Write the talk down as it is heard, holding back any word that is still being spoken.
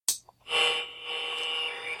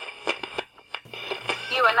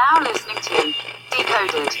now listening to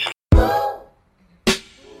Decoded.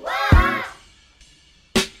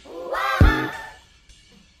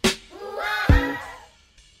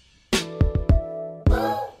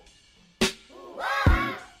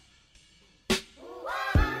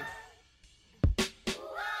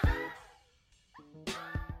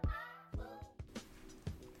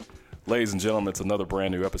 Ladies and gentlemen, it's another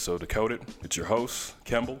brand new episode of Decoded. It's your host,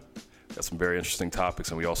 Kemble. Got some very interesting topics,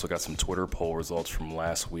 and we also got some Twitter poll results from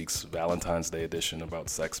last week's Valentine's Day edition about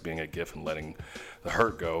sex being a gift and letting the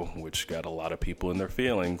hurt go, which got a lot of people in their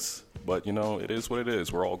feelings. But, you know, it is what it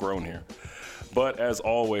is. We're all grown here. But as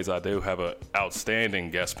always, I do have an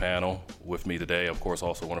outstanding guest panel with me today. Of course,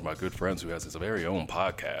 also one of my good friends who has his very own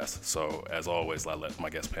podcast. So, as always, I let my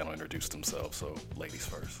guest panel introduce themselves. So, ladies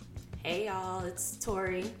first. Hey, y'all. It's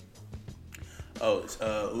Tori. Oh, it's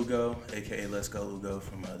Ugo, a.k.a. Let's Go Ugo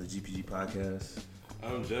from the GPG podcast.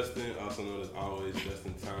 I'm Justin, also known as always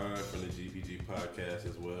Justin Time from the GPG podcast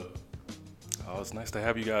as well. Oh, it's nice to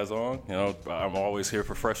have you guys on. You know, I'm always here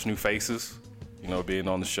for fresh new faces, you know, being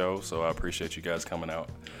on the show. So I appreciate you guys coming out.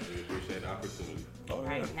 We appreciate the opportunity. All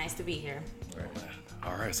right, nice to be here.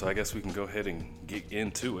 All right, so I guess we can go ahead and get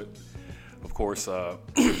into it. Of course,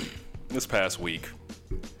 this past week,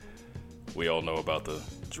 we all know about the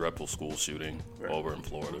dreadful school shooting over in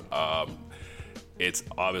Florida. It's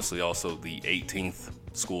obviously also the 18th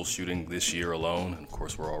school shooting this year alone. And of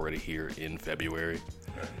course, we're already here in February.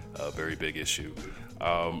 A very big issue.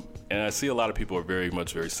 And I see a lot of people are very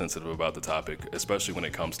sensitive about the topic, especially when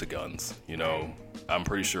it comes to guns. You know, I'm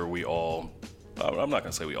pretty sure we all, I'm not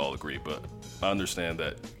going to say we all agree, but I understand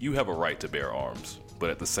that you have a right to bear arms. But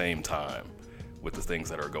at the same time, with the things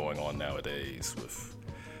that are going on nowadays with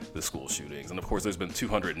the school shootings. And of course, there's been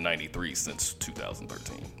 293 since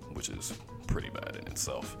 2013, which is pretty bad in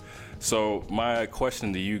itself. So my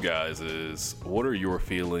question to you guys is, what are your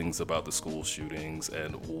feelings about the school shootings,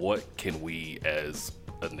 and what can we as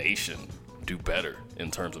a nation do better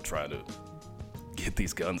in terms of trying to get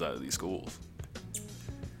these guns out of these schools?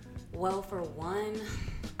 Well, for one,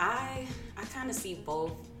 I kind of see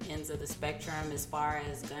both ends of the spectrum as far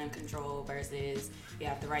as gun control versus you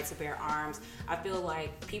have the right to bear arms. I feel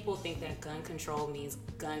like people think that gun control means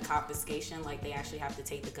gun confiscation, like they actually have to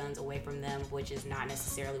take the guns away from them, which is not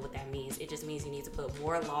necessarily what that means. It just means you need to put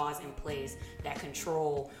more laws in place that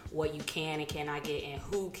control what you can and cannot get and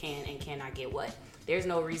who can and cannot get what. There's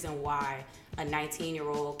no reason why a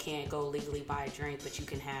 19-year-old can't go legally buy a drink, but you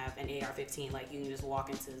can have an AR-15. Like, you can just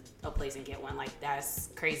walk into a place and get one. Like, that's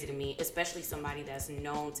crazy to me, especially somebody that's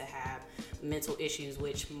known to have mental issues,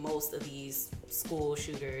 which most of these school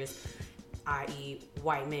shooters, i.e.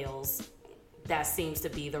 white males, that seems to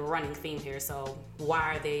be the running theme here. So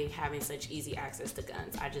why are they having such easy access to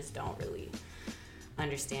guns? I just don't really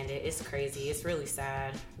understand it. It's crazy. It's really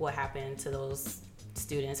sad what happened to those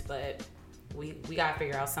students, but we gotta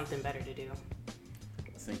figure out something better to do.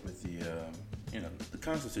 I think with the, the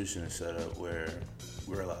Constitution is set up where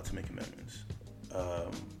we're allowed to make amendments.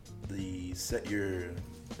 The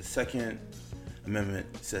Second Amendment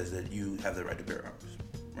says that you have the right to bear arms,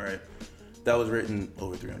 right? That was written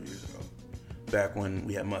over 300 years ago, back when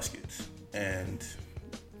we had muskets and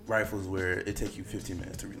rifles where it takes you 15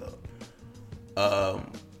 minutes to reload.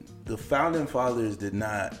 The founding fathers did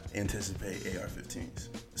not anticipate AR-15s.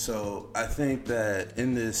 So I think that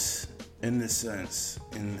in this sense,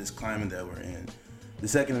 in this climate that we're in, the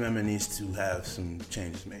Second Amendment needs to have some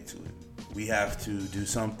changes made to it. We have to do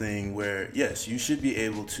something where, yes, you should be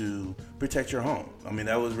able to protect your home. I mean,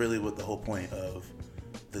 that was really what the whole point of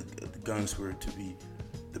the guns were to be.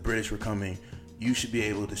 The British were coming. You should be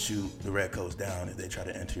able to shoot the redcoats down if they try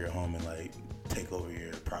to enter your home and like take over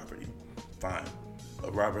your property. Fine. A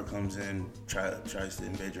robber comes in, tries to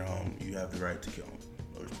invade your home. You have the right to kill him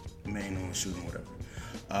or maim him, shoot him, whatever.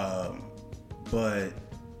 But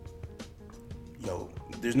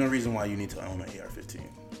there's no reason why you need to own an AR-15.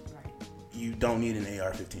 Right. You don't need an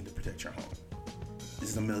AR-15 to protect your home. This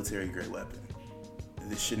is a military-grade weapon.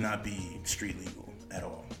 This should not be street legal at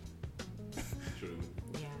all. True.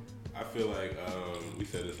 Yeah. I feel like we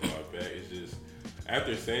said this a while back. It's just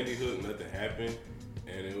after Sandy Hook, nothing happened,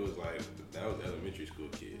 and it was like that was elementary school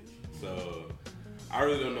kids. So I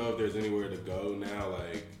really don't know if there's anywhere to go now.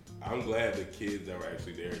 Like, I'm glad the kids that were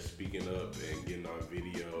actually there speaking up and getting on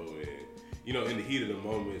video and, in the heat of the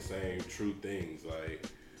moment saying true things. Like,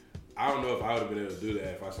 I don't know if I would have been able to do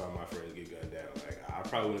that if I saw my friends get gunned down. Like, I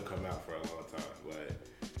probably wouldn't come out for a long time. Like,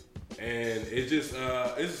 and it's just,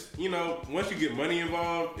 once you get money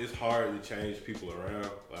involved, it's hard to change people around.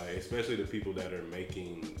 Like, especially the people that are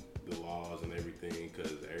making the laws and everything,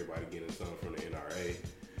 because everybody getting something from the NRA.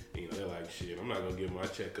 They're like shit, I'm not gonna give my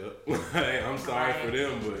check up. I'm sorry for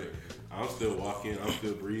them, but I'm still walking, I'm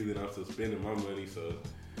still breathing, I'm still spending my money, so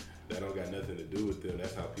that don't got nothing to do with them.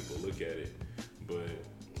 That's how people look at it. But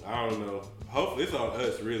I don't know. Hopefully it's on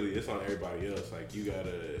us, really. It's on everybody else. Like, you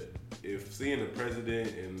gotta, if seeing the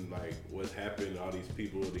president and like what's happened, all these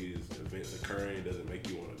people, these events occurring, doesn't make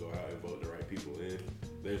you want to go out and vote the right people in,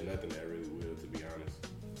 there's nothing that really will, to be honest.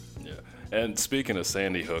 Yeah. And speaking of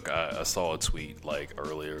Sandy Hook, I saw a tweet like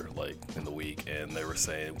earlier, like in the week, and they were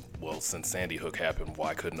saying, well, since Sandy Hook happened,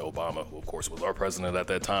 why couldn't Obama, who of course was our president at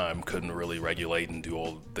that time, couldn't really regulate and do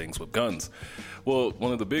all things with guns? Well,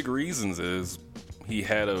 one of the big reasons is he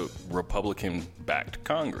had a Republican-backed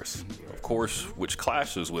Congress, of course, which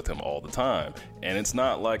clashes with him all the time. And it's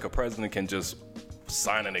not like a president can just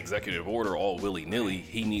sign an executive order all willy-nilly.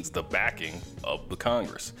 He needs the backing of the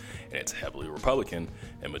Congress. And it's heavily Republican,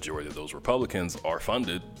 and majority of those Republicans are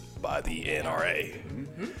funded by the NRA.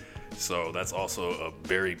 Mm-hmm. So that's also a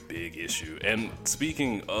very big issue. And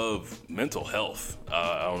speaking of mental health,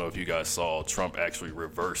 I don't know if you guys saw, Trump actually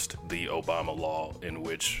reversed the Obama law in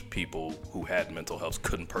which people who had mental health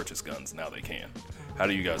couldn't purchase guns. Now they can. How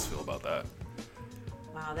do you guys feel about that?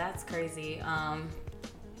 Wow, that's crazy. I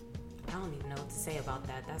don't even know what to say about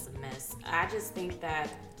that. That's a mess. I just think that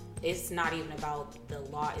it's not even about the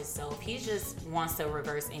law itself. He just wants to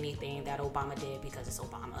reverse anything that Obama did because it's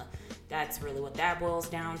Obama. That's really what that boils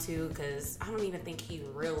down to, because I don't even think he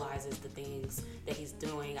realizes the things that he's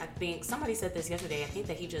doing. I think somebody said this yesterday. I think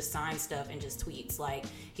that he just signs stuff and just tweets. Like,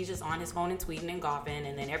 he's just on his phone and tweeting and golfing,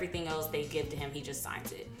 and then everything else they give to him, he just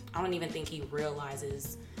signs it. I don't even think he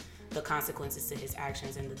realizes the consequences to his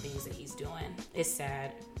actions and the things that he's doing. It's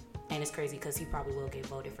sad. And it's crazy because he probably will get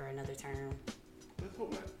voted for another term. Let's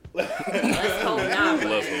hope not. Let's hope not. But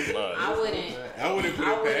Let's hope not. I wouldn't put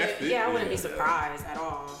it past it. Yeah, I wouldn't be surprised at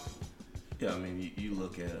all. Yeah, I mean, you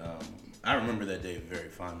look at, I remember that day very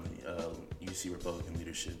fondly. You see Republican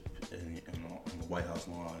leadership on the White House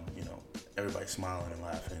lawn, you know, everybody smiling and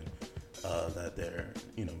laughing that they're,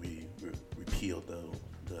 you know, we repealed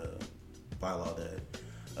the bylaw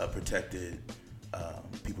that protected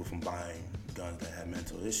people from buying guns that had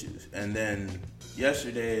mental issues. And then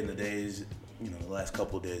yesterday and the days, you know, the last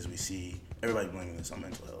couple of days, we see everybody blaming this on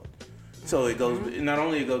mental health. So it goes, not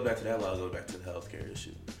only it goes back to that law, it goes back to the healthcare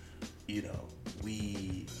issue. You know,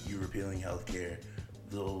 you repealing healthcare,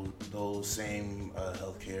 those same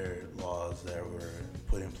healthcare laws that were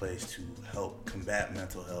put in place to help combat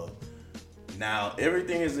mental health. Now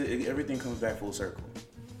everything comes back full circle.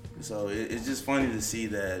 So it's just funny to see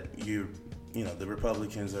that you know, the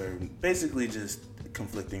Republicans are basically just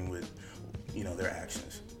conflicting with, you know, their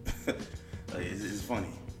actions. Like, it's funny.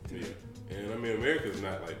 Yeah, and I mean, America's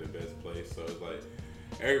not like the best place, so it's like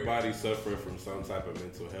everybody's suffering from some type of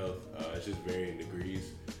mental health. It's just varying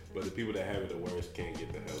degrees, but the people that have it the worst can't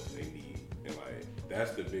get the help they need, and like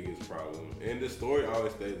that's the biggest problem. And the story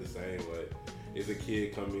always stays the same. Like, it's a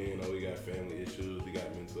kid come in, oh, we got family issues, we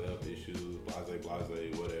got mental health issues,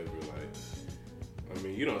 blase, whatever. Like, I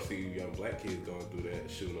mean, you don't see young black kids going through that,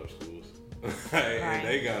 shooting up schools. And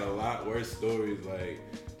they got a lot worse stories, like,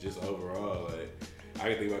 just overall. Like, I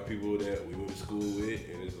can think about people that we went to school with,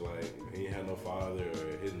 and it's like, he didn't have no father,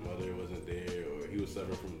 or his mother wasn't there, or he was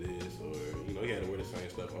suffering from this, or, you know, he had to wear the same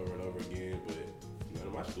stuff over and over again, but none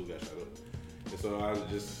of my schools got shut up. And so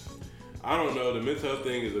I don't know, the mental health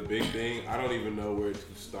thing is a big thing. I don't even know where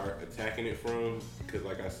to start attacking it from, because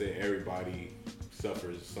like I said, everybody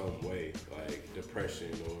suffers some way, like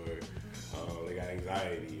depression, or they got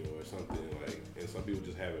anxiety or something, like, and some people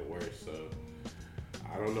just have it worse. So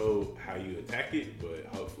I don't know how you attack it, but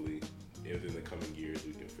hopefully within the coming years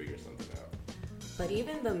we can figure something out. But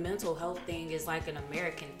even the mental health thing is like an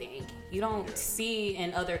American thing. You don't see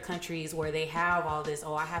in other countries where they have all this,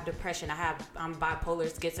 oh, I have depression, I'm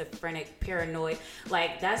bipolar, schizophrenic, paranoid.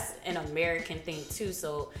 Like, that's an American thing too.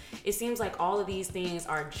 So it seems like all of these things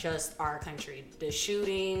are just our country. The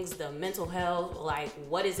shootings, the mental health, like,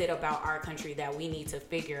 what is it about our country that we need to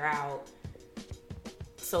figure out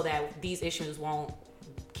so that these issues won't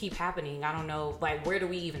keep happening? I don't know, like, where do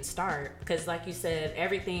we even start? Because like you said,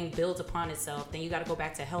 everything builds upon itself. Then you got to go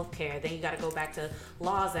back to healthcare, then you got to go back to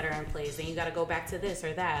laws that are in place, then you got to go back to this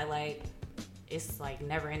or that. Like, it's like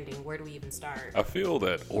never ending. Where do we even start? I feel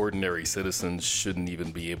that ordinary citizens shouldn't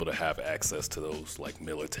even be able to have access to those like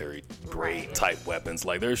military grade type weapons.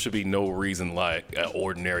 Like, there should be no reason like an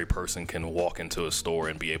ordinary person can walk into a store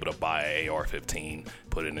and be able to buy an AR-15,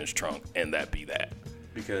 put it in his trunk, and that be that.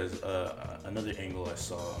 Because another angle I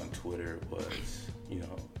saw on Twitter was, you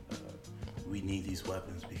know, we need these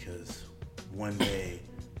weapons because one day,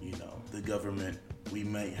 you know, the government we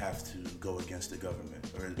might have to go against the government,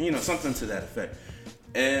 or something to that effect.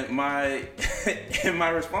 And my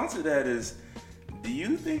response to that is, do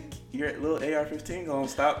you think your little AR-15 gonna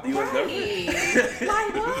stop the U.S. government?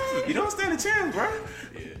 Like what? You don't stand a chance, bro.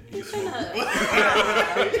 You finna...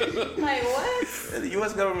 Like what? The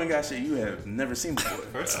U.S. government got shit you have never seen before.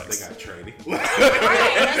 First off, they got training. Right,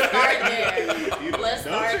 let's start there. Let's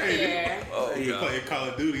No start training. there. Oh, You God. playing Call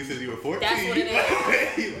of Duty since you were 14. That's what it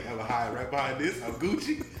is. You like, I'm a high right behind this. I'm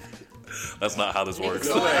Gucci. That's not how this works.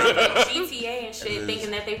 Niggas going out to GTA and shit,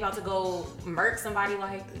 thinking that they about to go murk somebody.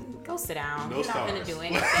 Like, go sit down. No You're not gonna stars. do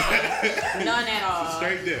anything. None at all.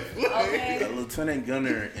 Straight death. Okay. A lieutenant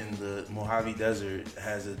gunner in the Mojave Desert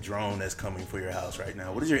has a drone that's coming for your house right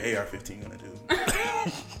now. What is your AR-15 gonna do?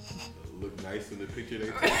 Look nice in the picture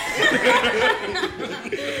they take.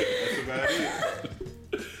 That's about it.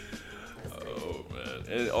 Oh man!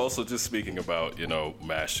 And also, just speaking about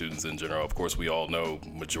mass shootings in general. Of course, we all know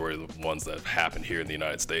majority of the ones that have happened here in the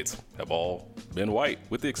United States have all been white,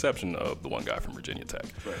 with the exception of the one guy from Virginia Tech.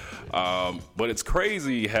 Right. But it's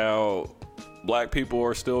crazy how black people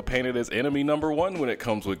are still painted as enemy number one when it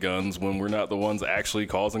comes with guns, when we're not the ones actually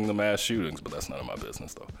causing the mass shootings. But that's none of my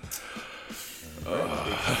business, though. Like a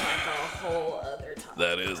whole other topic.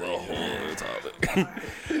 That is a whole other topic.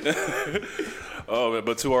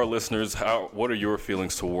 But to our listeners, what are your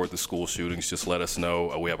feelings toward the school shootings? Just let us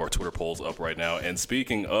know. We have our Twitter polls up right now. And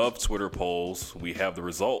speaking of Twitter polls, we have the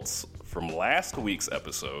results from last week's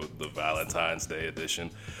episode, the Valentine's Day edition.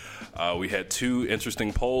 We had 2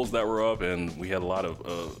 interesting polls that were up, and we had a lot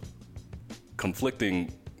of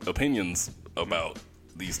conflicting opinions about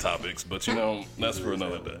these topics, but that's for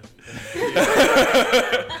another day.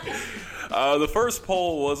 The first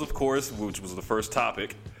poll was, of course, which was the first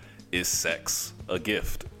topic, is sex a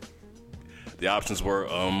gift? The options were,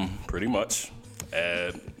 pretty much,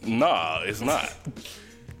 and nah, it's not.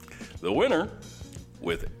 The winner,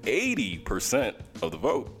 with 80% of the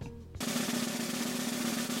vote,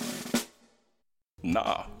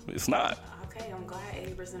 nah, it's not. Okay, I'm glad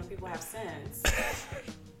 80% of people have sense.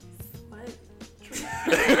 What?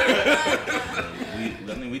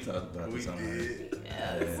 We talked about this on our...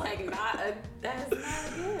 Yeah, it's like that's not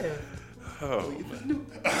a gift. Oh, man.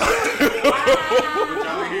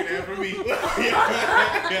 Y'all hear that from me?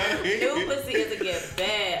 New pussy is a gift.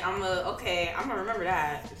 Bad. I'm gonna remember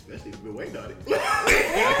that. Especially if you've been waiting on it. I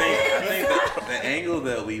think the angle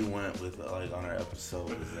that we went with, like, on our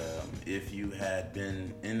episode is if you had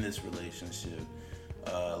been in this relationship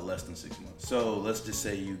less than 6 months. So let's just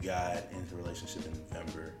say you got into a relationship in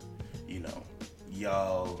November.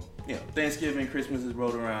 Y'all, Thanksgiving, Christmas is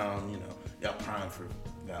rolled around. Y'all primed for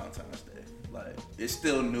Valentine's Day. Like, it's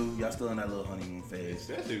still new. Y'all still in that little honeymoon phase.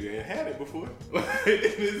 Especially if you ain't had it before.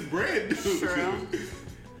 It's brand new. True.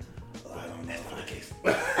 I don't know.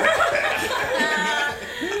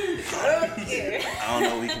 I don't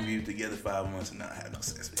know. We can be together 5 months and not have no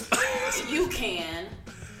sex. You can.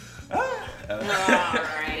 All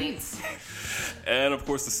right. And of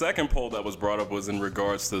course, the second poll that was brought up was in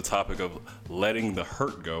regards to the topic of letting the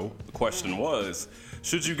hurt go. The question was,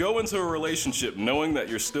 should you go into a relationship knowing that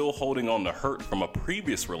you're still holding on to hurt from a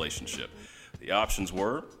previous relationship? The options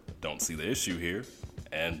were, don't see the issue here,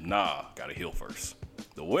 and nah, gotta heal first.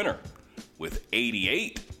 The winner, with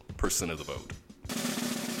 88% of the vote,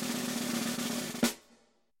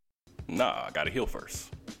 nah, gotta heal first.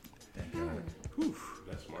 Whew.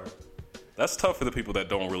 That's smart. That's tough for the people that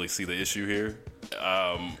don't really see the issue here.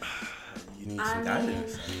 You need some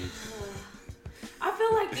guidance. I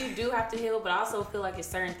feel like you do have to heal, but I also feel like it's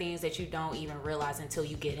certain things that you don't even realize until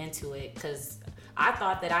you get into it. Because I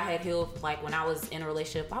thought that I had healed, like, when I was in a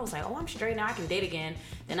relationship. I was like, oh, I'm straight now, I can date again.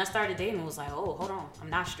 Then I started dating and was like, oh, hold on,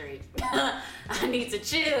 I'm not straight. I need to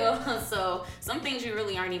chill. So some things you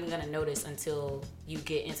really aren't even going to notice until you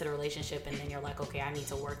get into the relationship, and then you're like, okay, I need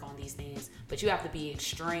to work on these things. But you have to be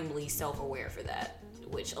extremely self-aware for that,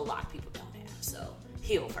 which a lot of people don't have. So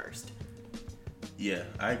heal first. Yeah,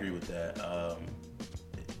 I agree with that.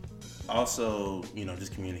 Also,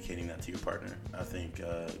 just communicating that to your partner, I think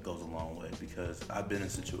it goes a long way, because I've been in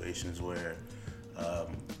situations where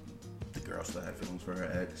the girl still had feelings for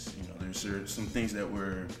her ex. There's some things that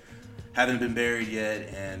haven't been buried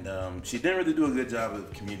yet, and she didn't really do a good job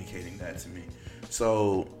of communicating that to me.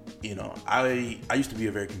 So, I used to be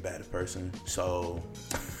a very combative person, so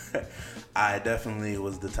I definitely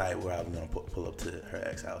was the type where I was gonna pull up to her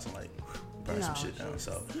ex house and, like, burn some shit down.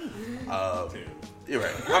 So, you're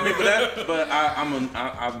right. I mean,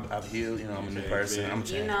 I've healed. I'm a new person. I'm a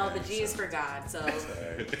changed The man, G is for God. So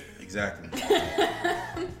exactly.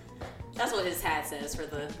 That's what his hat says for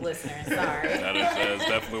the listener. Sorry. That is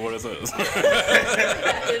definitely what it says.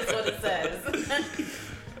 That is what it says. That is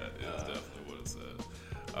definitely what it says.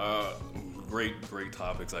 Great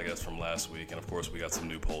topics, I guess, from last week. And, of course, we got some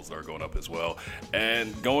new polls that are going up as well.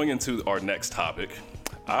 And going into our next topic,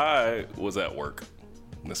 I was at work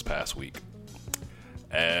this past week.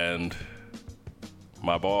 And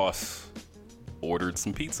my boss ordered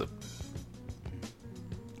some pizza.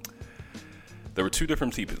 There were two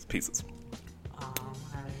different pizzas.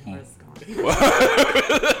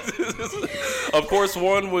 Of course,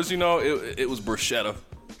 one was, it was bruschetta.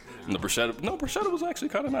 And the bruschetta was actually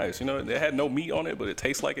kind of nice. It had no meat on it, but it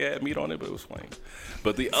tastes like it had meat on it, but it was plain.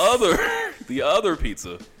 But the other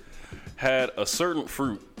pizza had a certain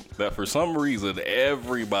fruit that for some reason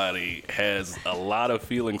everybody has a lot of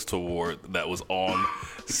feelings toward that was on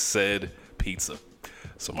said pizza.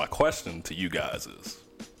 So my question to you guys is,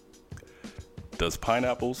 does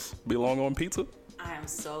pineapples belong on pizza? I am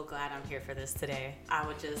so glad I'm here for this today. I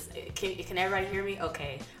would just, can everybody hear me?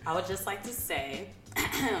 Okay. I would just like to say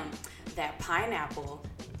that pineapple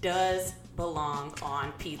does belong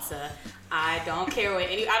on pizza. I don't care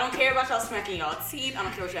about y'all smacking y'all teeth. I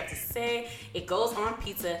don't care what you have to say. It goes on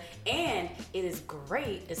pizza, and it is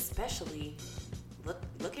great, especially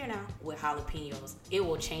look here now, with jalapenos. It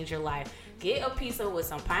will change your life. Get a pizza with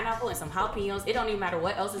some pineapple and some jalapenos. It don't even matter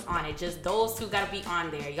what else is on it. Just those two gotta be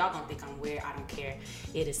on there. Y'all gonna think I'm weird. I don't care.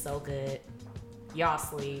 It is so good. Y'all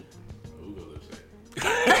sleep.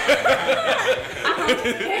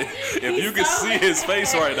 If you could see his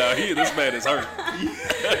face right now, this man is hurt.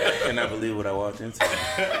 I cannot believe what I walked into.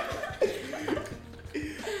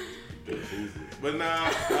 But nah,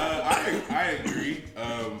 I agree.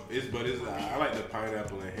 I like the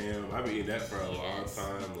pineapple and ham. I've been eating that for a long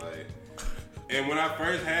time. And when I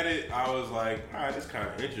first had it, I was like, all right, it's kind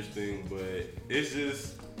of interesting, but it's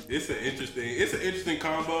an interesting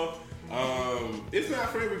combo. It's not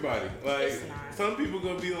for everybody. Some people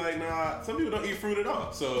gonna be like, nah. Some people don't eat fruit at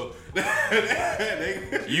all. So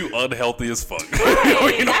you unhealthy as fuck.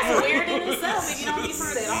 Hey, that's weird in itself if you don't eat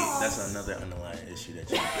fruit at all. That's another underlying issue that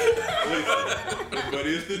you have. But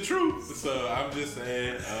it's the truth. So I'm just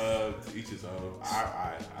saying, to each his own.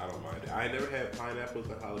 I don't mind it. I ain't never had pineapples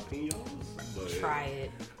and jalapenos, but try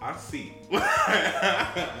it. I see.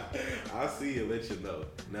 I see and let you know.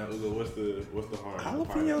 Now, Ugo, what's the harm?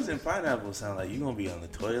 Jalapenos and pineapples sound like you gonna be on the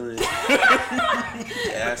toilet.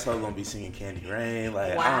 Your asshole gonna be singing Candy Rain.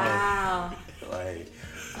 Wow.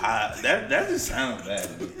 That just sounds bad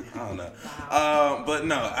to me. I don't know. Wow. But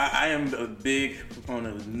no, I am a big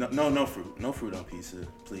proponent of no fruit on pizza,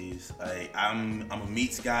 please. I'm a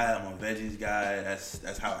meats guy. I'm a veggies guy.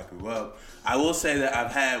 That's how I grew up. I will say that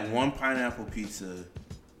I've had one pineapple pizza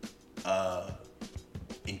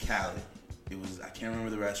in Cali. I can't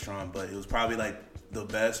remember the restaurant, but it was probably the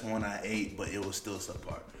best one I ate, but it was still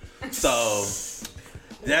subpar. So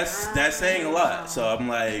that's saying a lot. So I'm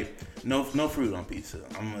like, no fruit on pizza.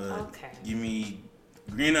 Give me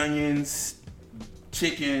green onions,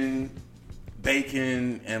 chicken,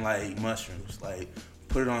 bacon, and mushrooms.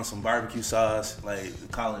 Put it on some barbecue sauce.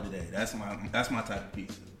 Call it a day. That's my type of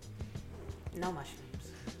pizza. No mushrooms.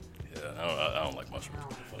 Yeah, I don't like mushrooms.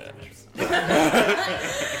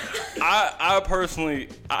 I personally,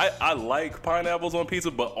 I like pineapples on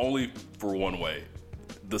pizza, but only for one way.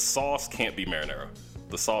 The sauce can't be marinara.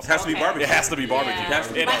 The sauce has to be barbecue. It has to be barbecue. Yeah.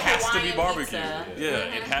 It has to be barbecue.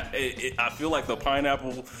 Pizza. I feel like the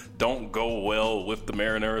pineapple don't go well with the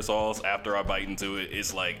marinara sauce. After I bite into it,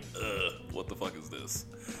 it's like, what the fuck is this?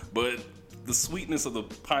 But the sweetness of the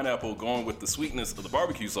pineapple going with the sweetness of the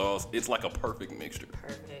barbecue sauce, it's like a perfect mixture.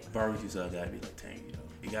 Perfect. Barbecue sauce gotta be tangy though.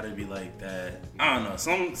 It gotta be like that. I don't know.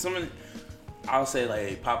 Some I'll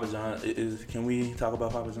say Papa John's. Can we talk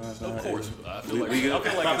about Papa John's now? Of course. I feel like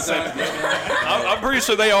Papa it's John's. I'm pretty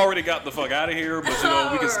sure they already got the fuck out of here, but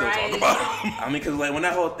we can still talk about them. I mean, cause when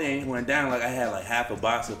that whole thing went down, I had half a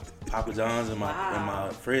box of Papa John's in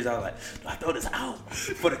my fridge. I was like, do I throw this out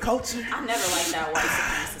for the culture? I never liked that white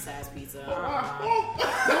supremacist ass pizza.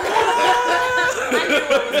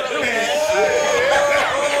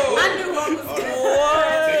 I knew what was good.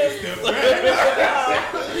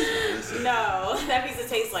 No, that pizza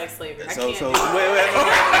tastes like slavery. I can't.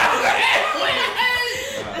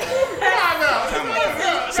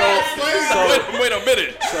 Wait a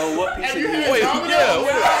minute. So what pizza do you eat?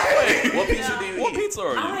 What pizza do you eat? What pizza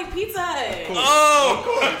are you? I like Pizza Hut. Oh!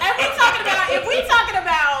 If we talking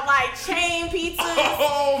about chain pizzas,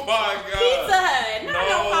 Oh my God. Pizza Hut, no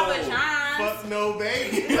Papa John's. Fuck no,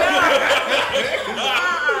 baby.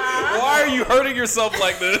 Why are you hurting yourself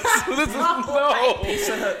like this? This is no.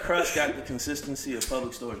 Pizza Hut crust got the consistency of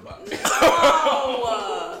public storage box.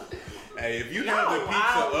 Oh, Hey, if you have the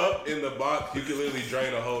pizza up in the box, you can literally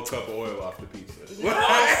drain a whole cup of oil off the pizza.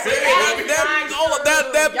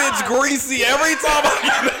 That bitch greasy every time I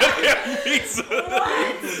get that pizza.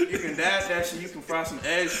 You can dash that shit. You can fry some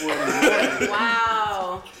eggs for it in the morning.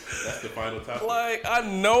 wow. That's the final topic. Like, I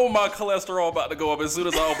know my cholesterol about to go up as soon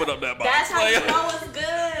as I open up that box. That's how Like, you know it's good.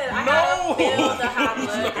 I No. gotta feel the hot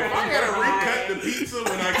blood. If I gotta recut the pizza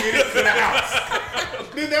when I get it to the house,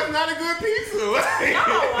 then that's not a good pizza.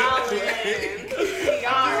 Y'all tripping.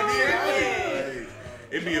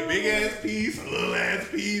 It'd be a big ass piece, a little ass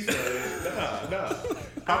piece. Nah.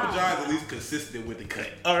 Papa John's at least consistent with the cut.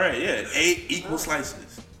 All right, yeah, 8 equal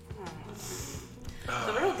slices.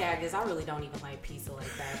 The real gag is I really don't even like pizza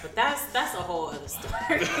like that, but that's a whole other story.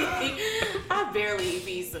 I barely eat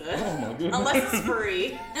pizza unless it's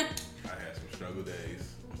free. I had some struggle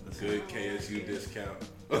days. Good KSU discount.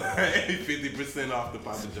 50% off the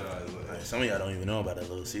Papa John's. Like, some of y'all don't even know about that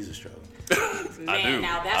Little Caesar struggle. I do.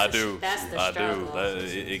 Now I do. That's the I struggle. do.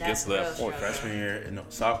 It That's gets to the that real point. struggle. Freshman year, no,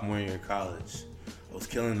 sophomore year of college, I was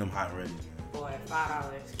killing them hot and ready, man. Boy,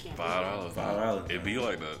 $5. Can't beat $5. $5. It'd be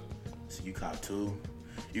like that. So you cop 2.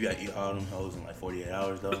 You got to eat all them hoes in like 48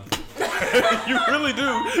 hours, though. You really do.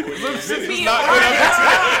 Them shits is Be not all good right.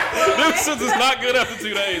 after 2 days. Them shits is not good after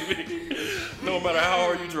 2 days, B. No matter how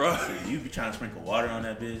hard you try. You be trying to sprinkle water on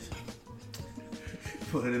that bitch.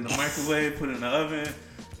 Put it in the microwave, put it in the oven.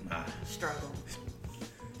 Nah, Struggle.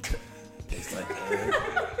 it's like,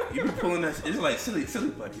 you be pulling that, it's like silly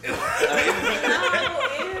buddy. No,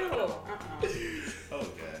 ew. Oh,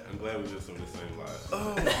 God. I'm glad we live some of the same lives.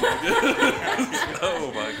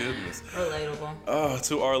 Oh my goodness. Relatable.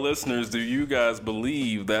 To our listeners, do you guys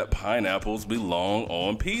believe that pineapples belong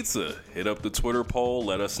on pizza? Hit up the Twitter poll,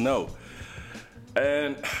 let us know.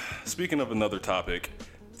 And speaking of another topic,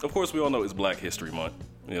 of course, we all know it's Black History Month.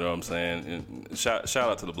 You know what I'm saying? And shout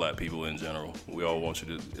out to the black people in general. We all want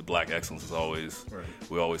you to, black excellence is always, Right.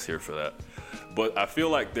 we're always here for that. But I feel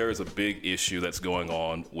like there is a big issue that's going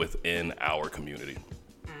on within our community.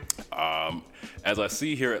 As I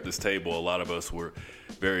see here at this table, a lot of us were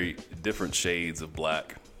very different shades of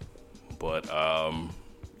black. But,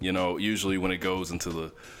 you know, usually when it goes into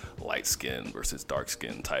the light skin versus dark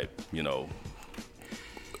skin type, you know,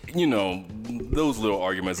 those little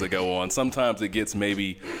arguments that go on, sometimes it gets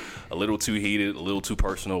maybe a little too heated, a little too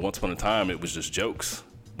personal. Once upon a time, it was just jokes.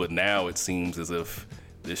 But now it seems as if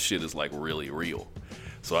this shit is like really real.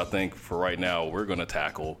 So I think for right now, we're going to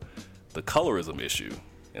tackle the colorism issue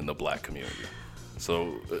in the black community.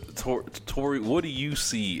 So, Tori, what do you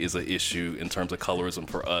see as an issue in terms of colorism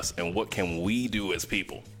for us, and what can we do as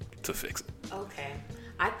people to fix it? Okay.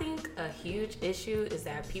 I think a huge issue is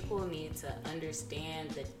that people need to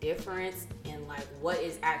understand the difference in like what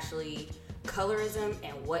is actually colorism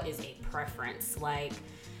and what is a preference. Like,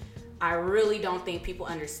 I really don't think people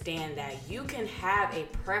understand that you can have a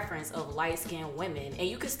preference of light-skinned women and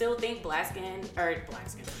you can still think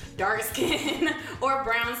dark skin or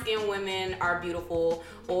brown-skinned women are beautiful,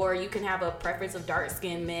 or you can have a preference of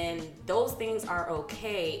dark-skinned men. Those things are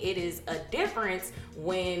okay. It is a difference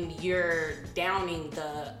when you're downing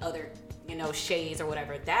the other, shades or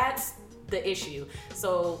whatever. That's the issue.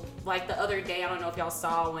 So like the other day, I don't know if y'all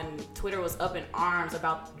saw when Twitter was up in arms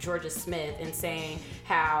about Georgia Smith and saying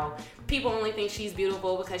how people only think she's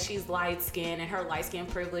beautiful because she's light skinned and her light skin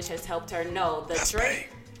privilege has helped her. No, That's Drake.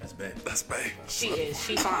 That's bad. That's bad. She is.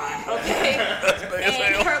 She fine. Okay.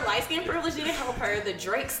 And her light skin privilege didn't help her. The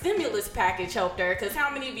Drake stimulus package helped her. Because how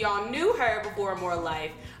many of y'all knew her before More Life?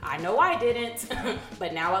 I know I didn't.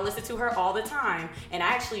 But now I listen to her all the time. And I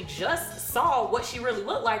actually just saw what she really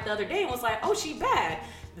looked like the other day and was like, oh, she bad.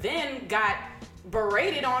 Then got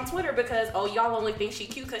berated on Twitter because, oh, y'all only think she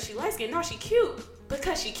cute because she light skinned. No, she cute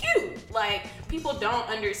because she cute. Like, people don't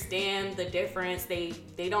understand the difference. They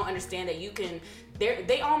don't understand that you can...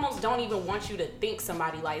 They almost don't even want you to think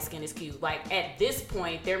somebody light skin is cute. Like, at this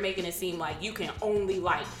point, they're making it seem like you can only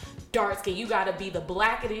like dark skin. You gotta be the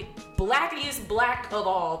blackiest black of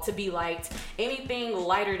all to be liked. Anything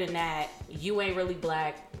lighter than that, you ain't really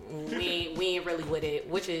black. We ain't really with it,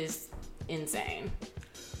 which is insane.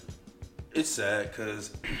 It's sad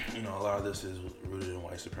because, a lot of this is rooted in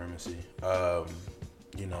white supremacy. Because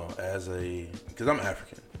I'm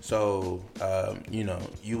African. So,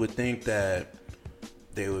 you would think that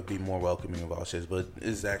they would be more welcoming of all shit, but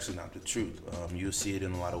it's actually not the truth. You'll see it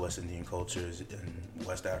in a lot of West Indian cultures and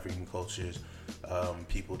West African cultures.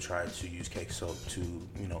 People try to use cake soap to,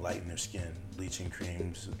 lighten their skin, bleaching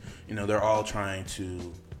creams. They're all trying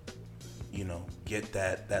to get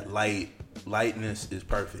that lightness is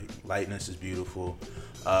perfect. Lightness is beautiful.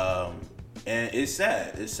 And it's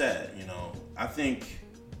sad. I think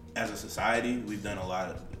as a society, we've done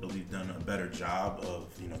a better job of,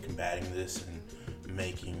 combating this and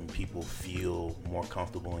making people feel more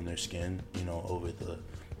comfortable in their skin, over the,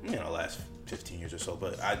 last 15 years or so.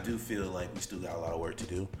 But I do feel like we still got a lot of work to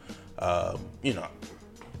do.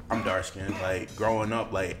 I'm dark skinned. Like growing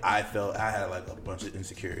up, like I felt I had like a bunch of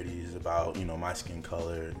insecurities about, my skin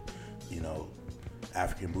color and,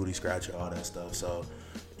 African booty scratcher, all that stuff. So,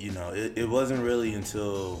 it wasn't really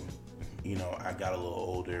until, I got a little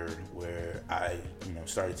older where I,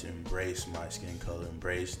 started to embrace my skin color,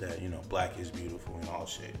 embrace that, black is beautiful in all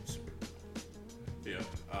shades. Yeah.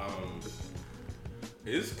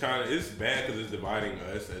 It's bad because it's dividing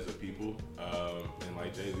us as a people. And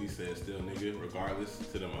like Jay-Z said, still nigga, regardless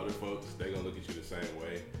to them other folks, they gonna look at you the same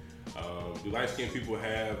way. Do light-skinned people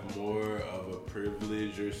have more of a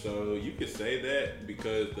privilege or so? You could say that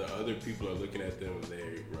because the other people are looking at them and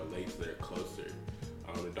they relate to their closer.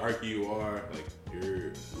 The darker you are, like you're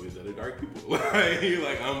with other dark people. You're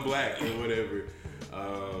like, I'm black or whatever.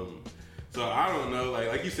 So I don't know,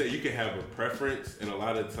 like you said, you can have a preference, and a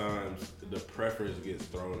lot of times the preference gets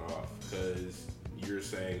thrown off because you're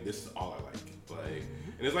saying this is all I like,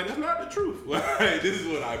 and it's like that's not the truth. Like this is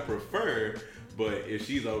what I prefer, but if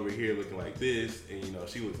she's over here looking like this, and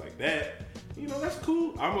she looks like that, that's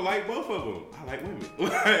cool. I'ma like both of them. I like women,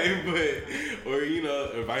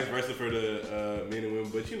 or vice versa for the men and women.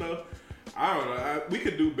 But I don't know. We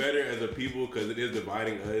could do better as a people because it is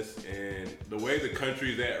dividing us. And the way the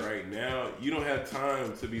country's at right now, you don't have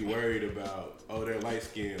time to be worried about, they're light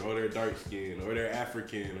skinned, or they're dark skinned, or they're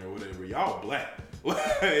African, or whatever. Y'all black.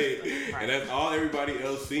 And that's all everybody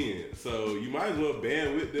else seeing. So you might as well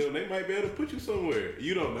band with them. They might be able to put you somewhere.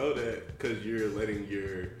 You don't know that because you're letting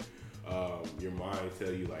your mind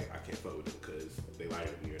tell you, like, I can't fuck with them because they lighter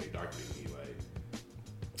than me or they darker than me. Like,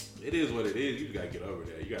 it is what it is. You just gotta get over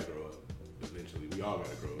that. You gotta grow up. Eventually, we all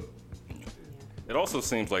gotta grow up. It also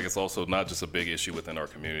seems like it's also not just a big issue within our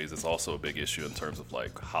communities. It's also a big issue in terms of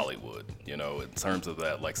like Hollywood. In terms of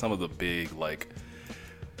that, like some of the big like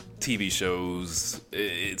TV shows,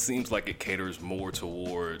 it seems like it caters more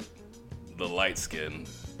toward the light skin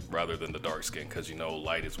rather than the dark skin because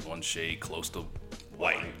light is one shade close to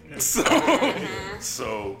white. So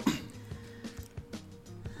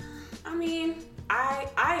I mean,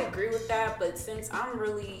 I agree with that, but since I'm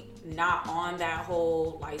really not on that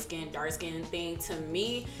whole light skin, dark skin thing, to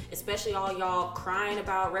me, especially all y'all crying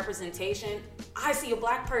about representation, I see a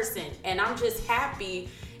black person and I'm just happy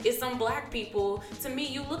it's some black people. To me,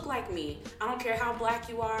 you look like me. I don't care how black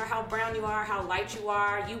you are, how brown you are, how light you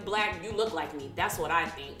are. You black, you look like me. That's what I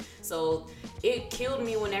think. So it killed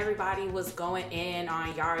me when everybody was going in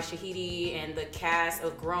on Yara Shahidi and the cast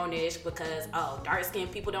of Grownish because,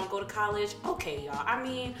 dark-skinned people don't go to college. Okay, y'all. I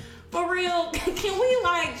mean, for real, can we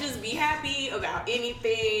just be happy about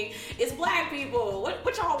anything? It's black people.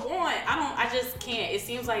 What y'all want? I just can't. It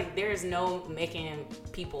seems like there's no making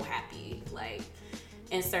people happy,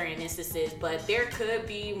 in certain instances, but there could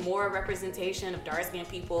be more representation of dark-skinned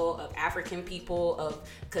people, of African people,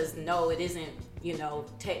 because no, it isn't,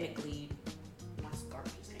 technically, my scarf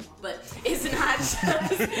just came off, but it's not just,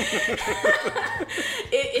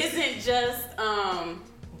 it isn't just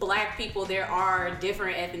black people. There are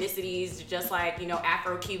different ethnicities, just like,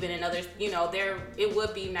 Afro-Cuban and others, it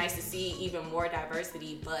would be nice to see even more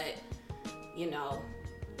diversity, but,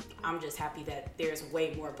 I'm just happy that there's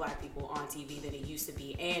way more black people on TV than it used to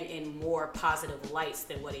be, and in more positive lights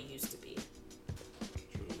than what it used to be.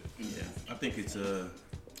 Yeah, I think we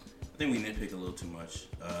nitpick a little too much.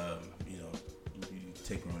 You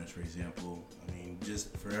take Grownish for example. I mean,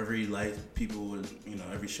 just for every light people with,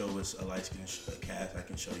 every show is a light skin cast. I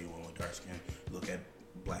can show you one with dark skin. Look at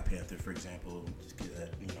Black Panther, for example. Just get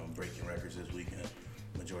that, breaking records this weekend.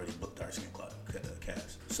 Majority dark skin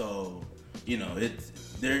cast. So,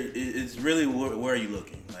 it's really where are you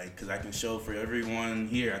looking? Because I can show for everyone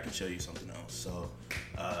here, I can show you something else. So,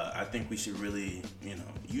 I think we should really,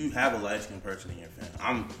 you have a light skinned person in your family.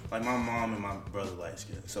 I'm like my mom and my brother light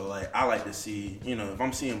skinned. So, I like to see, if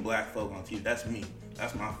I'm seeing black folk on TV, that's me.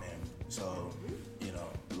 That's my family. So,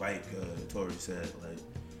 like Tori said,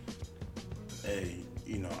 hey,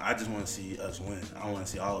 I just want to see us win. I want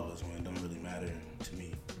to see all of us win. It don't really matter to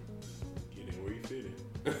me. Get in where you fit in.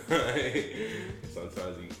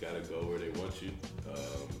 Sometimes you gotta go where they want you.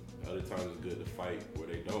 Other times it's good to fight where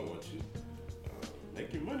they don't want you.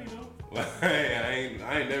 Make your money though. I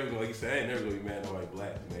ain't never gonna, like you said, I ain't never gonna be mad at nobody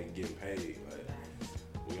black man getting paid.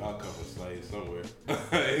 we all come from slaves somewhere.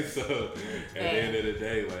 So at the end of the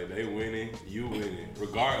day, like they winning, you winning.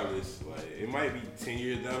 Regardless, like it might be 10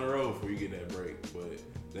 years down the road before you get that break, but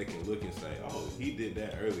they can look and say, oh, he did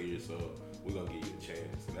that earlier, so we're gonna give you a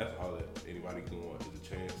chance. And that's all that anybody can want is a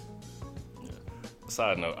chance.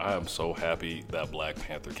 Side note, I am so happy that Black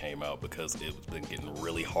Panther came out because it's been getting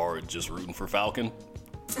really hard just rooting for Falcon.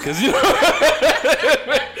 Cause you know,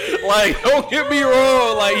 like, don't get me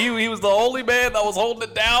wrong, like he was the only man that was holding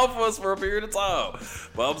it down for us for a period of time.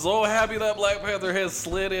 But I'm so happy that Black Panther has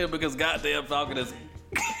slid in because goddamn Falcon is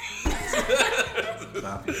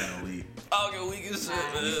Falcon kind of weak. Falcon weak as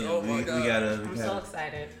shit, man. Oh my god. I'm so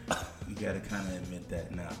excited. We gotta kind of admit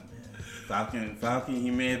that now, man. Falcon, he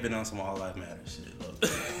may have been on some All Life Matter shit.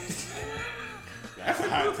 That's a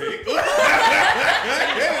hot take.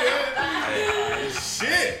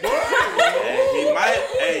 Shit, boy. He might.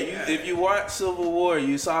 If you watch Civil War,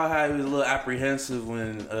 you saw how he was a little apprehensive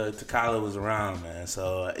when T'Challa was around, man.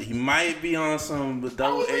 So he might be on some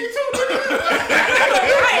double A.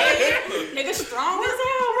 Nigga strong as hell.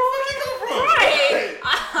 Right.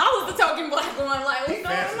 I was the token black one. Like, what's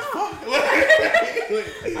going on?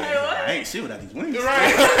 I ain't shit without these wings.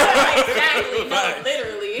 Right. Exactly. No,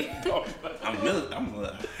 literally.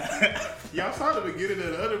 Y'all saw the beginning of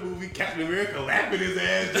the other movie, Captain America lapping his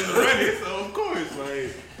ass just running, so of course,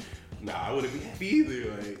 like, nah, I wouldn't be happy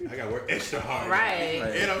either. Like, I gotta work extra hard. Right.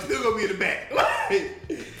 And I'm still gonna be in the back.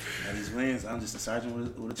 Now these wings, I'm just a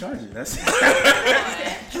sergeant with a charger. That's it.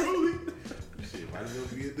 Truly. Shit, might as well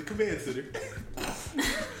be at the command center.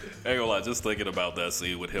 Ain't gonna lie, just thinking about that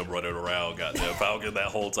scene with him running around, goddamn Falcon that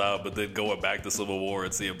whole time, but then going back to Civil War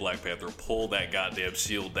and seeing Black Panther pull that goddamn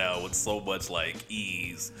shield down with so much like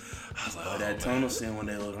ease. I was like, oh, that tunnel scene when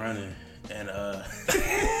they was running and running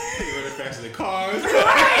faster than cars.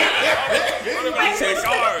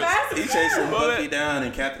 he chasing Bucky down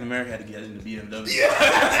and Captain America had to get in the BMW.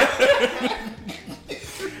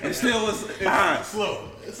 And still was behind.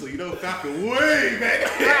 Slow. So you know Falcon way back.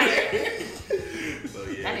 Right. So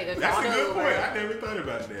yeah, That nigga that's a caught good over. point. I never thought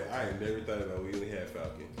about that. I ain't never thought about we only had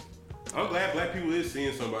Falcon. I'm glad black people is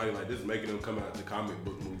seeing somebody like this, making them come out to comic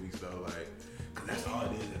book movies though, like, cause that's all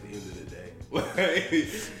it is at the end of the day.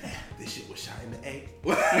 This shit was shot in the A. For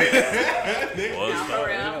real.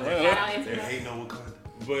 There ain't no Wakanda.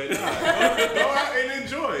 But go out and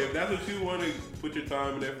enjoy. If that's what you want to put your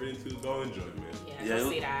time and effort into, go enjoy, man. Yeah, go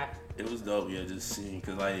see that. It was dope, yeah, just seeing,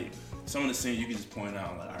 cause like some of the scenes you can just point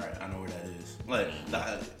out, like, all right, I know where that is. Like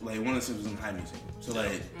one of the scenes was in the High Museum, so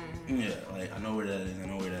like, yeah, like I know where that is. I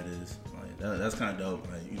know where that is. Like that's kind of dope.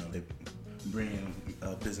 Like, you know, they bring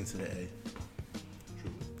business to the A.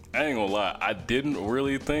 I ain't gonna lie, I didn't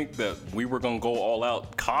really think that we were gonna go all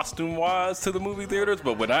out costume wise to the movie theaters,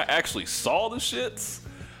 but when I actually saw the shits,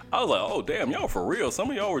 I was like, oh damn, y'all for real. Some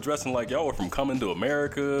of y'all were dressing like y'all were from Coming to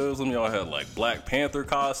America. Some of y'all had like Black Panther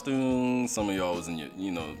costumes. Some of y'all was in your,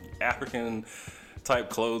 you know, African type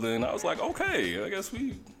clothing. I was like, okay, I guess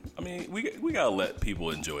we gotta let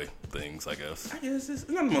people enjoy things, I guess. I guess it's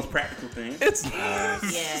not the most practical thing. It's Yeah,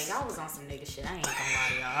 y'all was on some nigga shit. I ain't gonna lie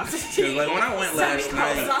to y'all. Cause like when I went last I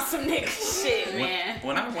night, was on some nigga shit, man.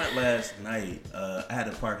 when I went last night, I had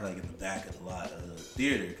to park like in the back of the lot of the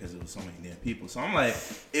theater because there was so many damn people. So I'm like,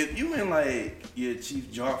 if you in like your Chief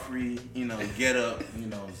Joffrey, you know, get up, you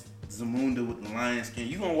know, Zamunda with the lion skin,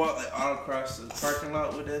 you gonna walk like all across the parking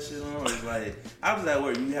lot with that shit on? It's like, I was at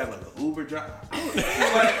work, you have like an Uber driver.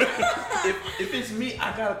 Like, if it's me,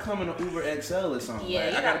 I gotta come in an Uber XL or something. Yeah,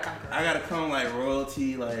 like, you gotta come. I gotta come like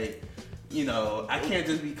royalty, like, you know, I can't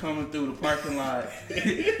just be coming through the parking lot.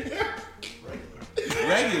 Regular.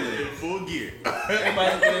 In full gear.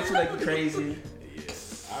 Everybody looking at you like you crazy. Yeah,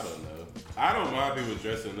 I don't know. I don't mind people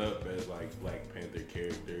dressing up as like Black Panther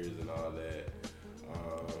characters and all that.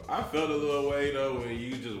 I felt a little way though when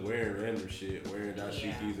you just wearing random shit, wearing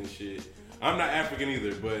dashikis and shit. I'm not African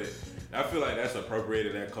either, but I feel like that's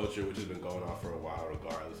appropriated that culture, which has been going on for a while,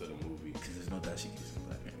 regardless of the movie. Because there's no dashikis in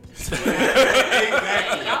Black Panther.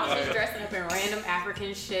 Exactly. Y'all was just dressing up in random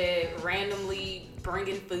African shit, randomly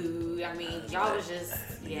bringing food. I mean, y'all was just,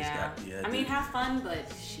 I mean, have fun, but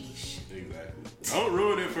sheesh. Exactly. Don't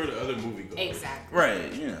ruin it for the other moviegoers. Exactly.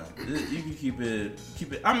 Right, you know, you can keep it.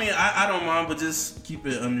 I mean, I don't mind, but just keep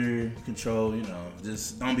it under control. You know,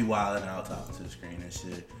 just don't be wilding out talking to the screen and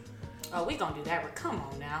shit. Oh, we gonna do that. Come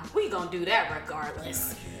on now. We gonna do that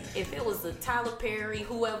regardless. If it was a Tyler Perry,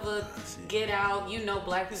 whoever, Get Out, you know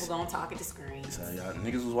black people gonna talk at the screen. So y'all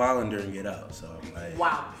niggas was wilding during Get Out, so I'm like,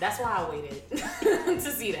 Wow, that's why I waited to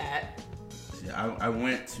see that. yeah, I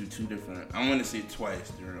went to two different. I went to see it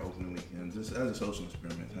twice during the opening weekend, just as a social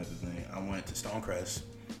experiment type of thing. I went to Stonecrest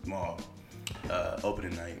Mall,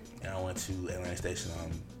 opening night, and I went to Atlantic Station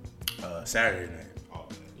on Saturday night.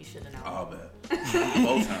 You should have known. All bad.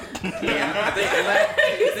 Both times.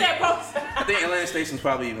 Yeah, You said both. I think Atlantic Station's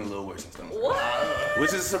probably even a little worse than Stone. What?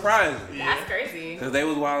 Which is surprising. That's crazy. Because they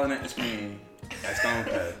was wilding at the screen at Stone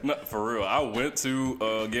Pad. No, for real. I went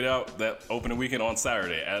to Get Out that opening weekend on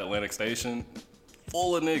Saturday at Atlantic Station,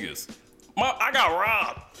 full of niggas. I got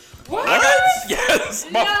robbed. What? Yes.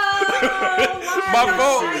 No. My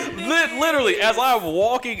phone, literally, as I'm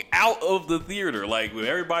walking out of the theater, like with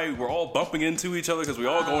everybody, we're all bumping into each other because we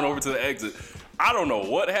all going over to the exit. I don't know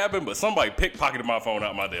what happened, but somebody pickpocketed my phone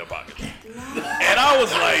out of my damn pocket. And I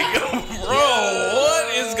was like, bro,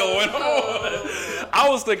 what is going on? I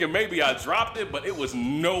was thinking maybe I dropped it, but it was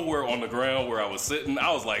nowhere on the ground where I was sitting.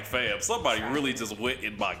 I was like, fam, somebody really just went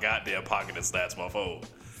in my goddamn pocket and snatched my phone.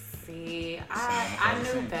 See, I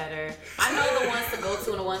knew better. I know the ones to go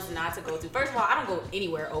to and the ones not to go to. First of all, I don't go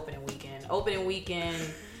anywhere opening weekend. Opening weekend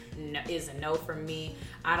is a no for me.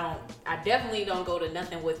 I definitely don't go to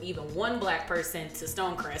nothing with even one black person to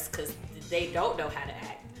Stonecrest because they don't know how to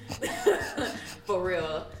act. For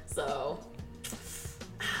real. So,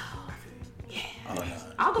 yeah.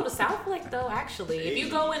 I'll go to South Lake though, actually. If you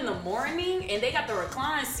go in the morning and they got the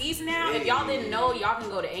recline seats now, if y'all didn't know, y'all can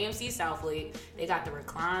go to AMC South Lake. They got the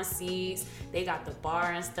recline seats, they got the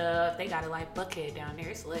bar and stuff. They got it like Buckhead down there.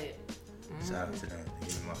 It's lit. Shout out to them. They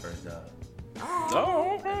gave me my first job.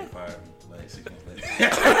 Oh, okay. They fired me like 6 months later. You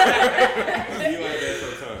like that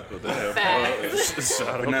sometimes. Facts. Shout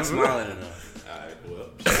But out not to smiling enough. Alright, well.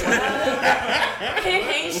 It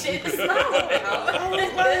ain't shit to smile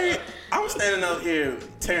about. I was standing up here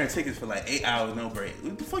tearing tickets for like 8 hours, no break.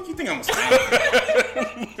 What the fuck you think I'm saying?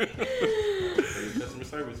 Customer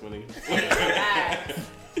service, my nigga.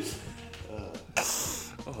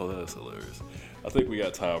 Oh, that's hilarious. I think we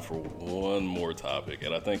got time for one more topic,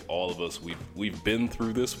 and I think all of us we've been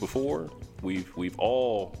through this before. We've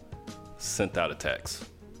all sent out a text,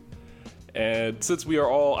 and since we are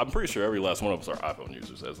all, I'm pretty sure every last one of us are iPhone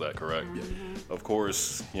users. Is that correct? Mm-hmm. Of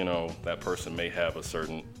course, that person may have a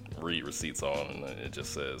certain read receipts on, and it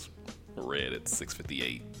just says read at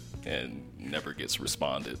 6:58 and never gets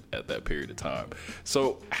responded at that period of time.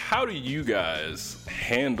 So, how do you guys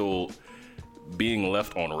handle being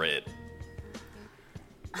left on red?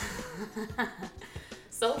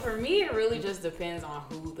 So for me, it really just depends on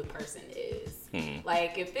who the person is.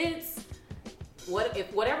 Like if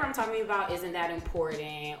whatever I'm talking about isn't that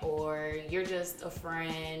important, or you're just a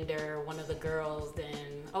friend or one of the girls,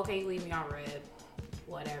 then okay, leave me on red,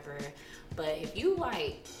 whatever. But if you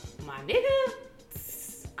like my nigga,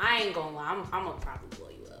 I ain't gonna lie, I'm gonna probably blow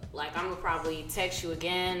you up. Like I'm gonna probably text you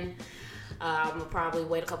again. I'm gonna probably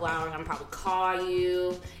wait a couple hours. I'm gonna probably call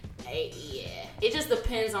you. Yeah, it just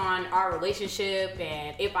depends on our relationship,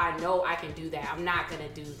 and if I know I can do that, I'm not gonna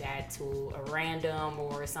do that to a random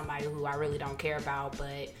or somebody who I really don't care about.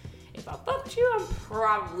 But if I fuck with you, I'm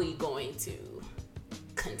probably going to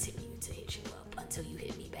continue to hit you up until you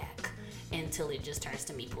hit me back, until it just turns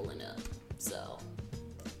to me pulling up. So.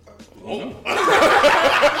 I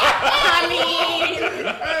mean,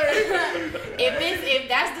 if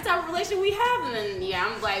that's the type of relationship we have, then yeah,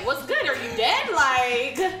 I'm like, what's good? Are you dead?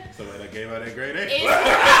 Like, Somebody that gave out that grade A.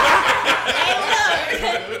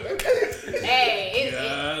 Hey,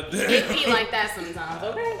 it be like that sometimes,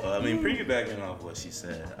 okay? I mean, piggybacking off what she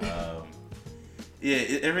said,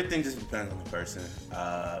 everything just depends on the person.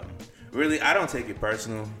 Really, I don't take it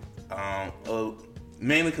personal.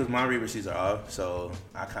 Mainly because my read receipts are off, so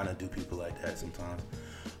I kind of do people like that sometimes.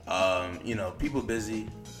 People busy.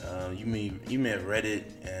 You may have read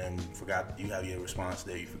it and forgot you have your response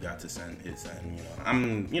there. You forgot to send it, and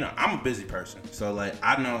I'm a busy person, so like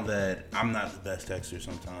I know that I'm not the best texter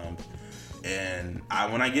sometimes. And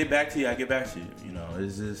when I get back to you, I get back to you.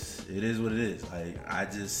 It is what it is. Like I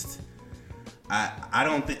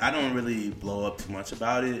don't really blow up too much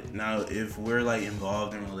about it. Now, if we're like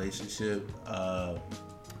involved in a relationship, I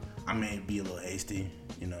may be a little hasty.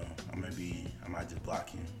 I might just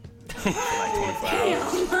block you for like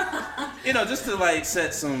 24 hours. Just to like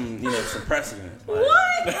set some precedent. Like,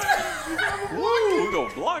 What? Woo, we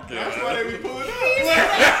gonna block it. That's why they be pulling up. Exactly.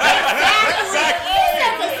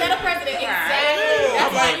 To set a precedent. Exactly.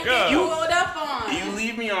 That's why you get pulled up on. You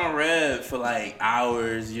leave me on red for like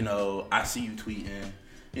hours. I see you tweeting.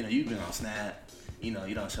 You've been on Snap. You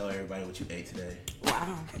don't show everybody what you ate today.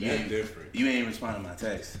 Wow. That's different. You ain't responding to my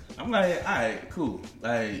text. I'm like, all right, cool.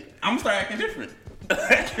 Like, I'm gonna start acting different.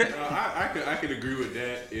 I could agree with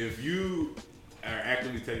that. If you are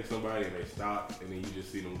actively taking somebody and they stop, and then you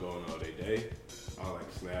just see them going all day on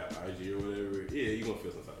like Snap, IG or whatever, yeah, you're gonna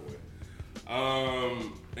feel some type of way.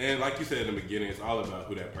 And like you said in the beginning, it's all about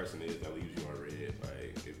who that person is that leaves you on red.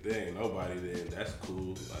 Like, if there ain't nobody, then that's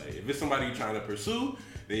cool. Like, if it's somebody you're trying to pursue,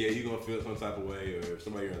 then yeah, you're gonna feel some type of way. Or if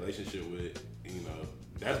somebody you're in a relationship with, you know,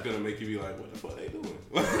 that's gonna make you be like, what the fuck they doing?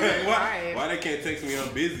 Like, why they can't text me?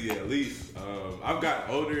 I'm busy at least. I've got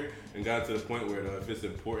older and got to the point where if it's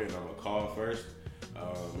important, I'm gonna call first.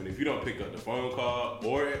 And if you don't pick up the phone call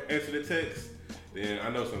or answer the text, then I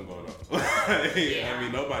know something going on. I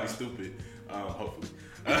mean, nobody's stupid, hopefully.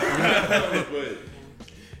 But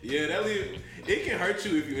yeah, it can hurt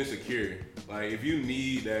you if you're insecure. Like, if you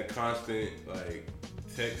need that constant like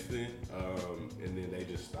texting, and then they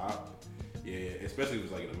just stop. Yeah, especially if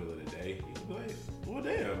it's like in the middle of the day. You're like, well,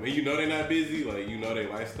 damn. And you know they're not busy. Like, you know their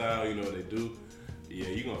lifestyle. You know what they do. Yeah,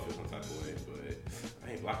 you're gonna feel some type of way. But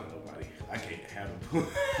I ain't blocking nobody. I can't have them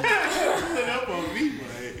pulling up on me.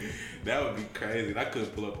 Like, that would be crazy. I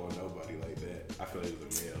couldn't pull up on nobody like that. I feel like it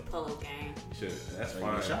was a male. Pull up game. Shit, that's Like,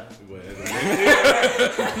 fine. you shot? But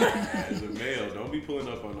as a male, don't be pulling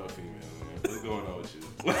up on no female, man. What's going on with you?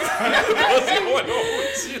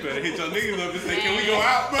 You better hit your niggas up and say, can we go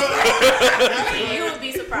out, brother? You would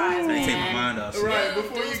be surprised, They man. take my mind off. Right,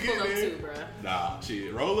 before Dudes you get pull up there. too, bro. Nah,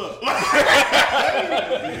 shit, roll up. Smoke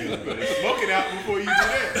it out before you do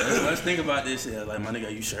that. Let's think about this. Yeah, like, my nigga,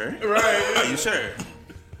 are you sure? Right. Are you sure?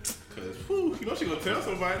 Cause, whew, you know she gonna tell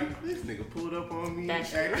somebody, this nigga pulled up on me,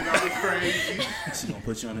 That's acting all crazy. She gonna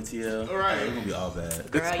put you on the TL. Right. It's gonna be all bad.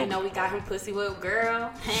 Girl, you know we got him pussy whipped,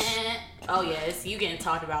 girl. Oh yes, you getting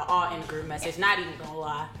talked about all in the group message. Not even gonna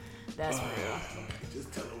lie, that's real.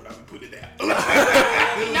 Just tell her what I'm putting out.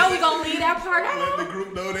 You know we gonna leave that part Let out. the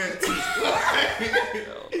group know that too.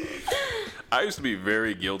 I used to be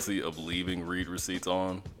very guilty of leaving read receipts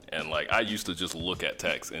on. And like I used to just look at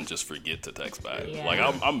text and just forget to text back. Yeah. Like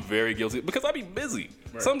I'm very guilty because I be busy.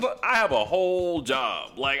 Sometimes I have a whole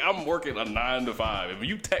job. Like I'm working a 9 to 5. If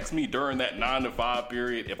you text me during that 9 to 5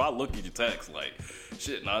 period, if I look at your text, like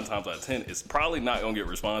shit, 9 times out of 10, it's probably not gonna get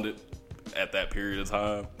responded at that period of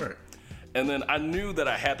time. Right. And then I knew that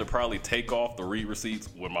I had to probably take off the read receipts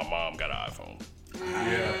when my mom got an iPhone.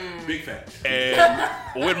 Yeah, big facts. And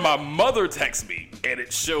when my mother texted me and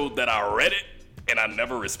it showed that I read it and I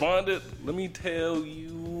never responded, let me tell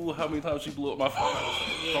you how many times she blew up my phone.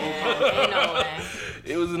 Yeah, ain't no way.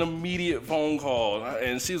 It was an immediate phone call.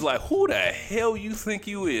 And she was like, who the hell you think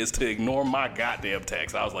you is to ignore my goddamn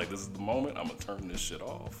text? I was like, this is the moment I'm going to turn this shit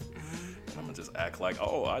off. And I'm going to just act like,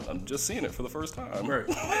 oh, I'm just seeing it for the first time. Right.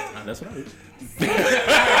 That's what I do.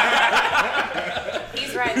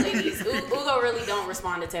 He's right, ladies. Ugo really don't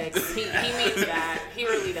respond to texts. He means that. He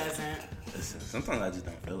really doesn't. Listen, sometimes I just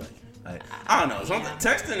don't feel like it. Like, I don't know. Sometimes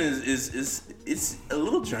texting is it's a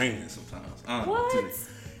little draining sometimes. I don't know, to me. What?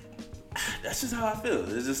 That's just how I feel.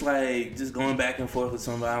 It's just like just going back and forth with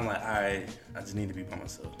somebody. I'm like, all right, I just need to be by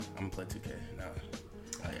myself. I'm gonna play 2K now.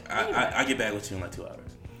 Like, I get back with you in like 2 hours.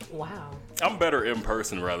 Wow. I'm better in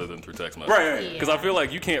person rather than through text message. Right. Because I feel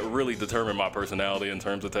like you can't really determine my personality in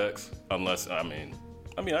terms of text unless, I mean,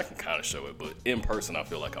 I can kind of show it, but in person, I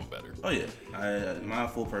feel like I'm better. Oh yeah, my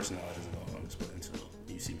full personality doesn't go on display until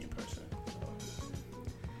you see me in person.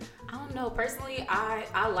 I don't know. Personally,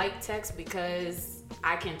 I like text because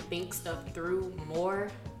I can think stuff through more.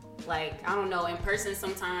 Like, I don't know, in person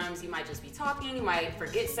sometimes you might just be talking, you might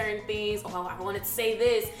forget certain things. Oh, I wanted to say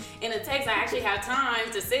this. In a text, I actually have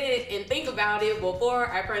time to sit and think about it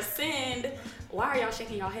before I press send. Why are y'all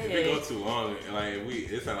shaking your head? If it go too long, like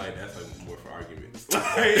it's not like that's like more for arguments.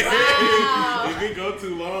 Wow. If it go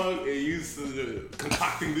too long and you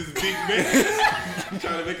concocting this big mess,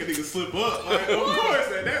 trying to make a nigga slip up, like, of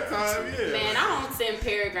course at that time, yeah. Man, I don't send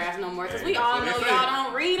paragraphs no more because we Hey, all that's know what they y'all say.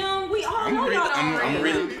 don't read them. We all know y'all don't I'm gonna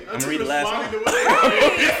read read them. I'm gonna read the last Responding one. to what-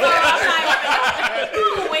 So I'm not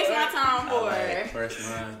gonna waste my time for it. First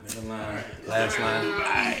line, middle line, last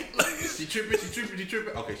line. She tripping.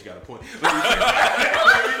 Okay, she got a point.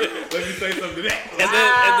 Let me say something to that. And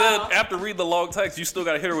then after reading the long text, you still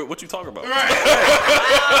got to hit her with what you talking about. Now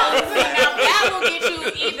that will get you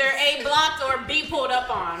either A, blocked or B, pulled up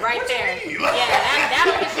on right there. Yeah,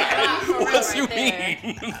 that'll get you blocked for real What you right there.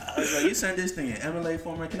 mean? I was like, you send this thing in MLA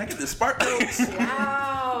format. Can I get the spark notes?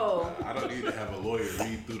 Wow. I don't need to have a lawyer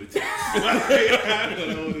read through the text. I don't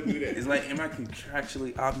know how to do that. It's like, am I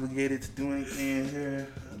contractually obligated to do anything here?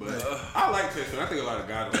 But I like texting. I think a lot of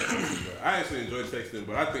guys like texting. But I actually enjoy texting,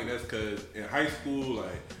 but I think that's because in high school,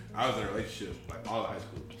 like, I was in a relationship, like, all of high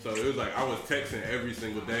school. So it was like I was texting every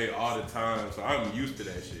single day, all the time. So I'm used to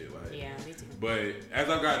that shit. Like, Yeah, me too. but as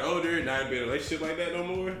I've gotten older, not be in a relationship like that no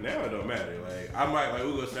more, now it don't matter. Like, I might, like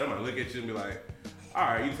Ugo said, I might look at you and be like, all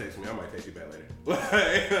right, you text me, I might text you back later.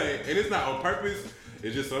 And it's not on purpose.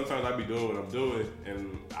 It's just sometimes I be doing what I'm doing,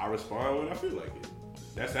 and I respond when I feel like it.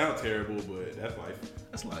 That sounds terrible, but that's life.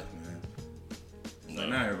 That's life, man. Like,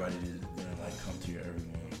 not everybody is gonna like come to your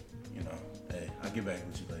everyone. You know, hey, I'll get back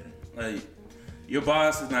with you later. Like, your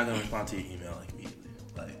boss is not gonna respond to your email like immediately,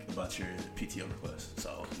 like about your PTO request.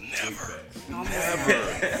 So Never.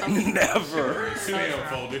 Spam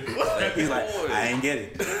folder. he's like, I ain't get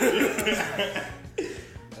it.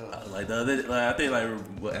 Like the other, like I think like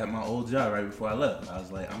at my old job right before I left, I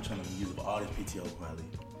was like, I'm trying to use up all this PTO before I leave.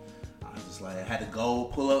 I was just like, I had to go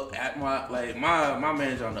pull up at my my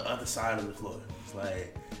manager on the other side of the floor. It's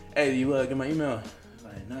like, hey, do you get my email?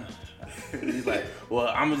 Like, nah. He's like, well,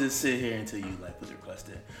 I'm gonna just sit here until you like put the request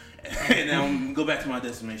in, and then I'm gonna go back to my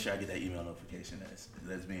desk to make sure I get that email notification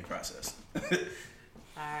that's being processed.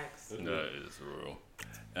 Facts. That is real.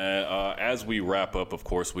 And as we wrap up, of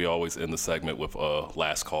course, we always end the segment with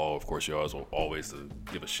last call. Of course, you always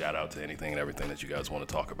give a shout out to anything and everything that you guys want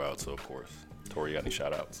to talk about. So, of course, Tori, you got any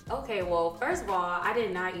shout outs? Okay, well, first of all, I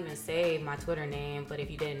did not even say my Twitter name, but if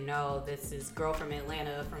you didn't know, this is Girl from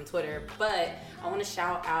Atlanta from Twitter. But I want to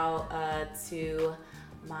shout out to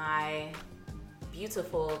my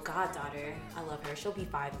beautiful goddaughter. I love her. She'll be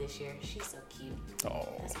 5 this year. She's so cute. Oh,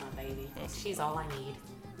 That's my baby. She's all I need.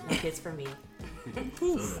 No kids for me. No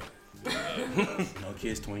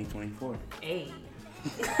kids 2024. Hey.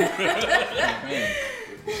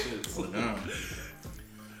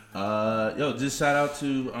 Yo, just shout out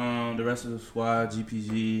to the rest of the squad,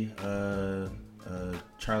 GPG,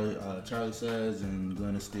 Charlie Says, and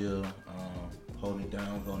Glenna Steele, holding it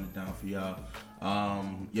down for y'all.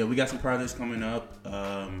 Yeah, we got some projects coming up.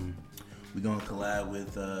 We're gonna collab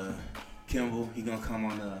with Kimball. He gonna come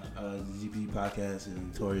on the GP podcast,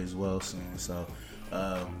 and Tori as well soon. So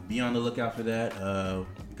be on the lookout for that.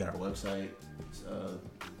 We got our website. It's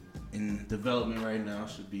in development right now.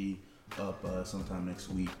 Should be up sometime next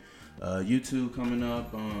week. YouTube coming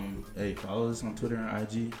up. Hey, follow us on Twitter and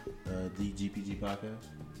IG, the GPG podcast.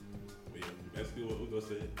 Yeah, basically what Ugo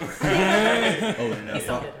said. Oh,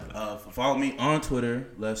 and follow me on Twitter.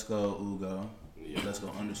 Let's go Ugo. Yeah. Let's go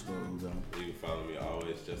 _ Ugo. You can follow me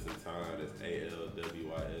always just in time. That's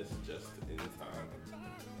ALWYS, just in time.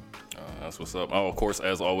 That's what's up. Oh, of course,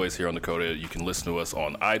 as always, here on Decoded, you can listen to us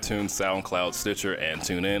on iTunes, SoundCloud, Stitcher, and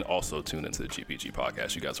TuneIn. Also, tune into the GPG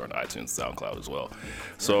podcast. You guys are on iTunes, SoundCloud as well.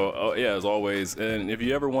 So, yeah, as always, and if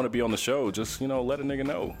you ever want to be on the show, just, let a nigga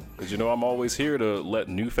know. Because, I'm always here to let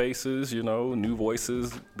new faces, new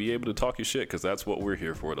voices be able to talk your shit, because that's what we're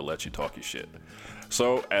here for, to let you talk your shit.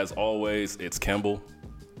 So, as always, it's Kimball.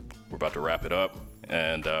 We're about to wrap it up,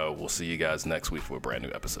 and we'll see you guys next week for a brand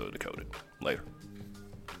new episode of Decoded. Later.